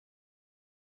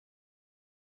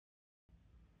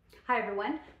Hi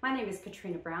everyone, my name is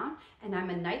Katrina Brown and I'm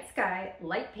a night sky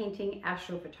light painting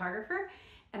astrophotographer,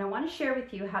 and I want to share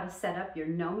with you how to set up your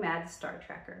Nomad Star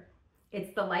Tracker.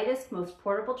 It's the lightest, most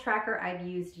portable tracker I've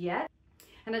used yet,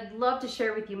 and I'd love to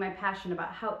share with you my passion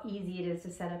about how easy it is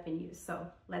to set up and use, so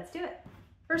let's do it.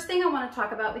 First thing I want to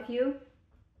talk about with you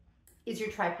is your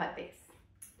tripod base.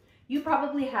 You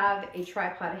probably have a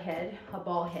tripod head, a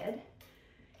ball head,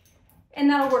 and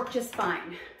that'll work just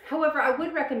fine. However, I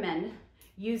would recommend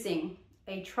using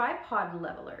a tripod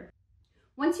leveler.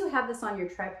 Once you have this on your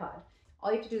tripod,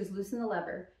 all you have to do is loosen the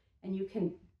lever and you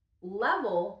can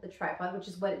level the tripod, which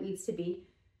is what it needs to be,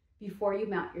 before you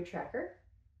mount your tracker.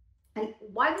 And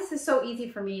why this is so easy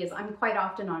for me is I'm quite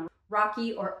often on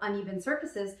rocky or uneven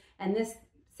surfaces, and this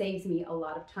saves me a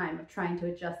lot of time of trying to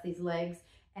adjust these legs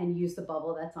and use the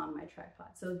bubble that's on my tripod.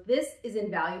 So this is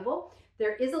invaluable.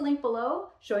 There is a link below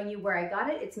showing you where I got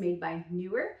it. It's made by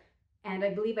Newer, and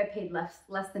I believe I paid less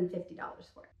than $50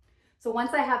 for it. So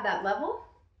once I have that level,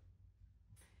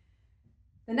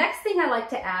 the next thing I like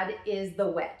to add is the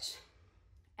wedge.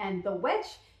 And the wedge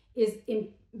is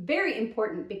very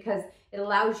important because it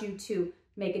allows you to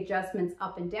make adjustments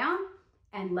up and down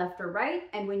and left or right.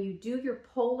 And when you do your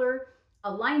polar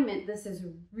alignment, this is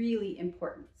really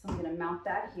important. So I'm going to mount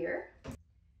that here.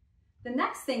 The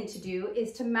next thing to do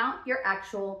is to mount your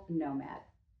actual Nomad.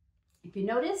 If you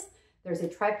notice, there's a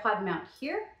tripod mount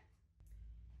here,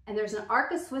 and there's an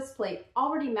Arca Swiss plate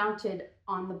already mounted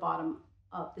on the bottom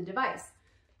of the device.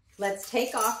 Let's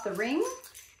take off the ring.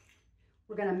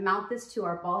 We're going to mount this to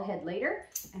our ball head later,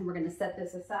 and we're going to set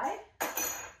this aside.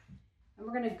 And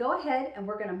we're going to go ahead and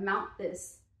we're going to mount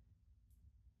this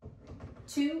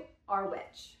to our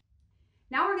wedge.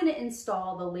 Now we're going to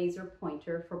install the laser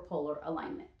pointer for polar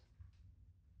alignment.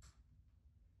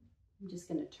 I'm just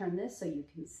going to turn this so you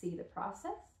can see the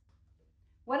process.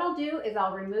 What I'll do is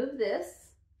I'll remove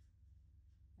this.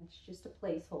 That's just a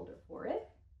placeholder for it.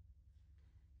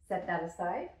 Set that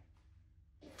aside.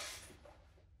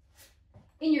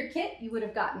 In your kit, you would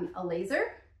have gotten a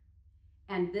laser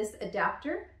and this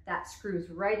adapter that screws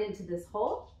right into this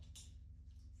hole.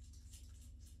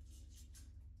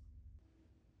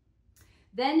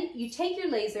 Then you take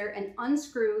your laser and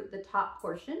unscrew the top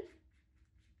portion.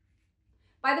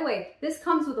 By the way, this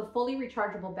comes with a fully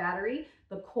rechargeable battery.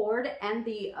 The cord and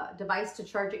the device to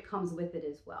charge it comes with it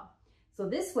as well. So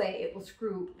this way it will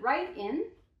screw right in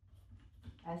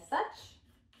as such.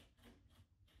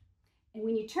 And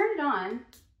when you turn it on,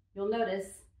 you'll notice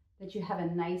that you have a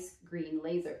nice green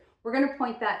laser. We're going to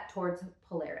point that towards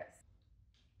Polaris.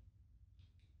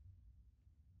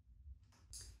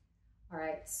 All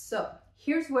right, so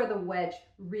here's where the wedge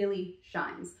really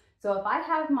shines. So if I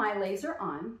have my laser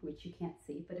on, which you can't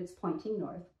see, but it's pointing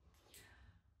north,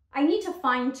 I need to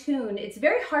fine tune. It's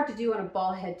very hard to do on a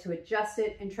ball head to adjust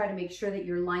it and try to make sure that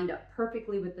you're lined up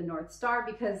perfectly with the North Star,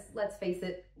 because let's face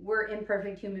it, we're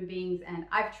imperfect human beings and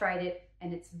I've tried it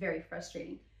and it's very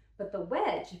frustrating. But the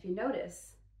wedge, if you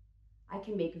notice, I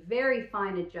can make very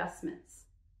fine adjustments.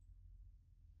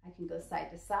 I can go side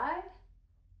to side.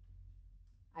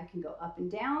 I can go up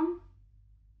and down.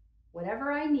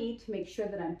 Whatever I need to make sure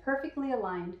that I'm perfectly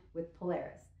aligned with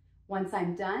Polaris. Once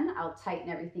I'm done, I'll tighten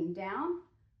everything down,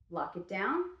 lock it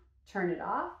down, turn it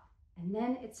off, and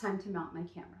then it's time to mount my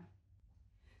camera.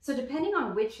 So depending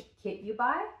on which kit you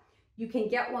buy, you can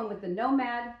get one with the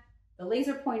Nomad, the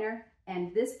laser pointer,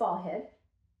 and this ball head.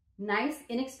 Nice,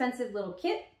 inexpensive little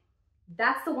kit.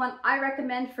 That's the one I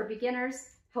recommend for beginners.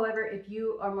 However, if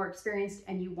you are more experienced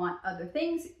and you want other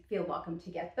things, feel welcome to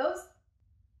get those.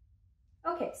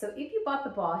 Okay, so if you bought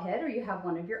the ball head or you have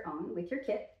one of your own with your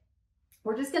kit,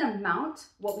 we're just going to mount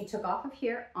what we took off of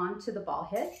here onto the ball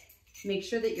head. Make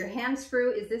sure that your hand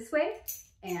screw is this way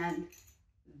and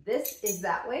this is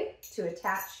that way to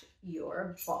attach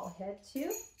your ball head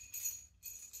to.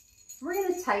 We're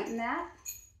going to tighten that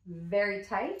very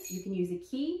tight. You can use a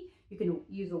key, you can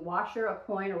use a washer, a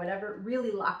coin, or whatever.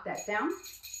 Really lock that down.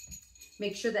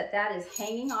 Make sure that that is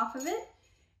hanging off of it,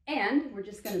 and we're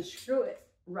just going to screw it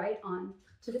right on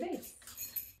to the base.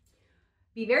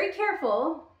 Be very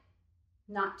careful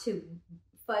not to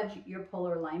fudge your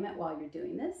polar alignment while you're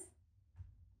doing this.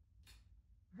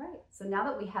 All right, so now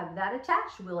that we have that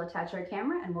attached, we'll attach our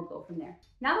camera and we'll go from there.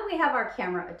 Now that we have our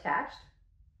camera attached,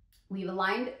 we've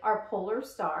aligned our polar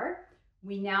star.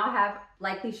 We now have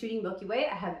likely shooting Milky Way.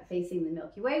 I have it facing the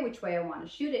Milky Way, which way I want to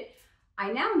shoot it.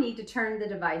 I now need to turn the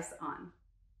device on.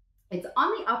 It's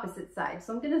on the opposite side,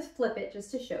 so I'm going to flip it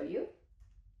just to show you.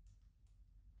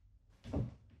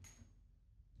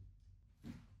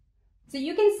 So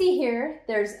you can see here,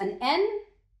 there's an N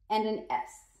and an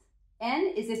S.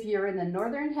 N is if you're in the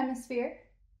northern hemisphere,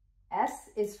 S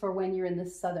is for when you're in the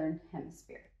southern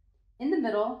hemisphere. In the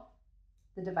middle,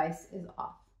 the device is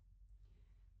off.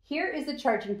 Here is the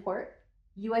charging port,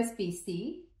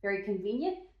 USB-C, very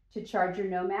convenient to charge your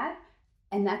Nomad,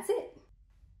 and that's it.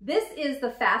 This is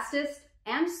the fastest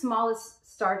and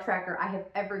smallest star tracker I have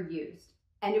ever used,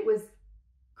 and it was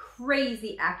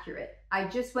crazy accurate. I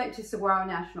just went to Saguaro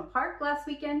National Park last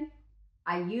weekend.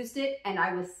 I used it and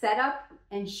I was set up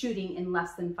and shooting in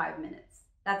less than 5 minutes.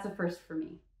 That's a first for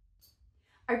me.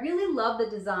 I really love the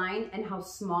design and how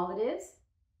small it is.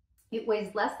 It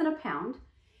weighs less than a pound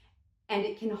and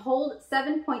it can hold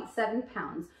 7.7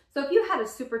 pounds. So if you had a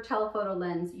super telephoto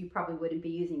lens, you probably wouldn't be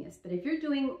using this. But if you're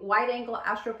doing wide angle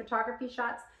astrophotography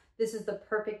shots, this is the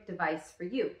perfect device for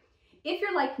you. If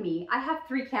you're like me, I have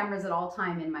 3 cameras at all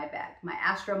time in my bag. My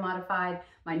Astro modified,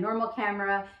 my normal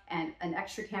camera, and an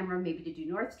extra camera maybe to do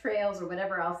north trails or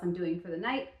whatever else I'm doing for the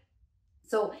night.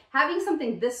 So having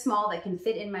something this small that can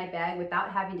fit in my bag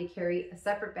without having to carry a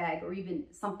separate bag or even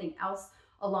something else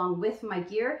along with my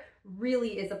gear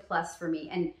really is a plus for me.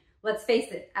 And let's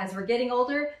face it, as we're getting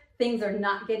older, things are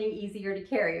not getting easier to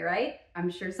carry, right?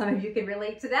 I'm sure some of you can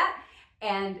relate to that.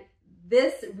 And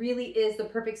this really is the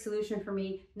perfect solution for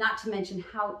me, not to mention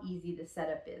how easy the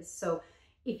setup is. So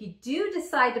if you do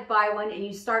decide to buy one and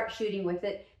you start shooting with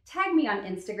it, tag me on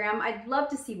Instagram. I'd love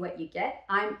to see what you get.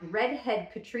 I'm Redhead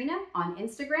Katrina on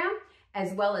Instagram,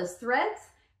 as well as Threads,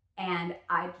 and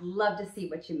I'd love to see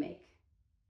what you make.